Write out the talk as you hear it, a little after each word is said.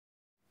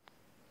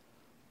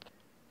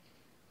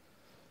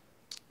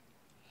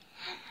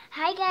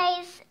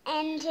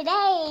And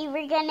today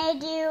we're gonna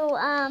do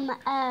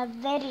a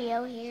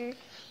video here,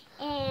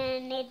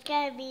 and it's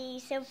gonna be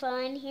so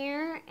fun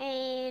here.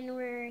 And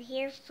we're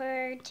here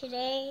for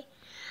today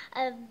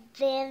a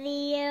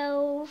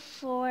video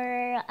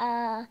for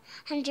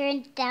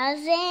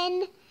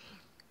 100,000,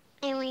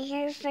 and we're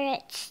here for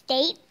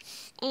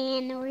states,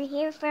 and we're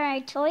here for our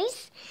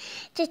toys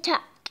to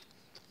talk.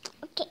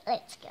 Okay,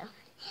 let's go.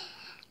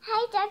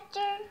 Hi,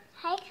 Doctor.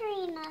 Hi,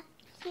 Carina.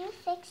 Can you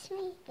fix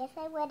me? Yes,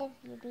 I would if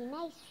you'd be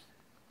nice.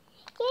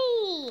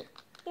 Yay!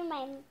 You're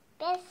my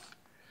best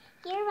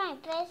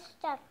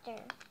doctor.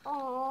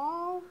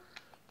 Oh,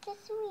 so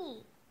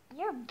sweet.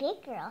 You're a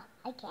big girl.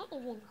 I can't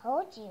even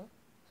hold you.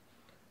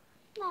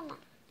 Mama.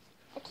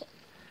 Okay.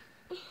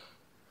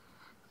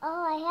 Oh,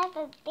 I have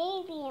a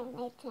baby in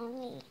my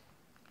tummy.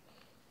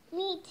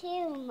 Me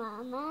too,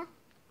 Mama.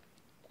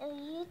 Oh,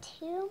 you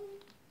too,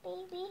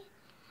 baby?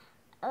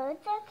 Oh,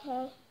 it's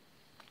okay.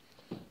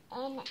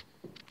 And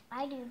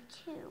I do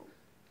too.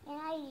 And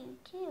I do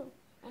too.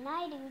 And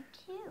I do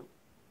too.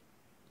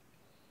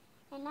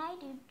 And I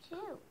do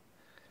too.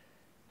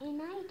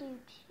 And I do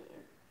too.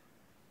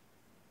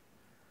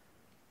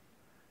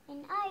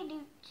 And I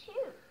do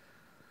too.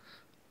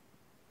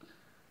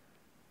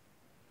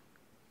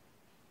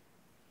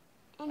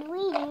 And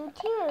we do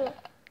too.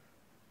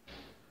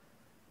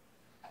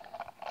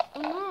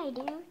 And I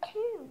do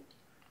too.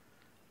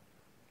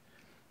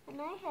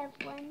 And I have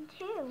one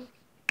too.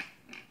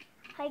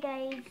 Hi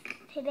guys,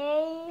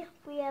 today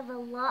we have a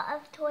lot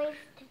of toys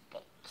to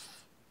fix.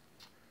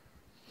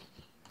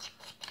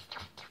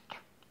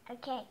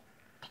 Okay.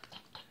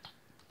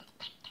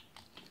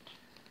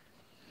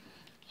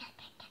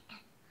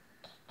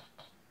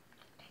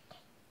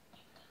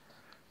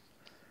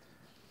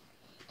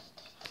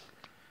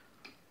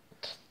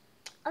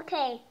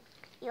 Okay,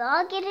 you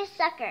all get a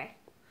sucker.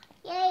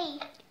 Yay!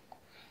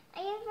 I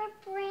have a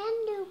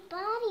brand new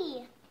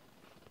body.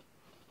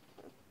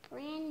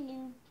 Brand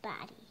new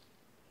body.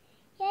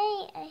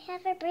 Yay, I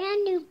have a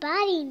brand new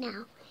body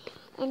now.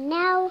 And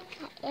now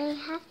I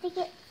have to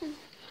get some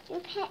new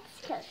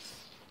popsicles.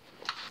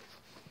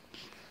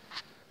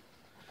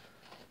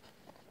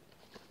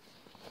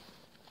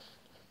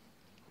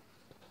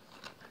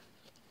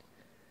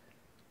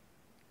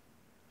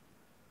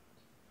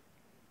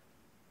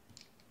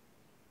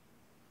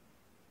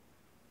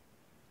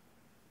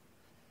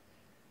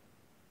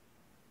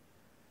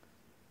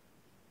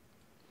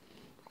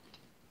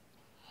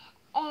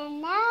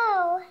 And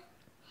now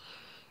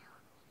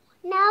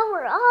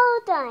we're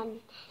all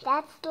done.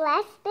 That's the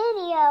last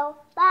video.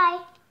 Bye.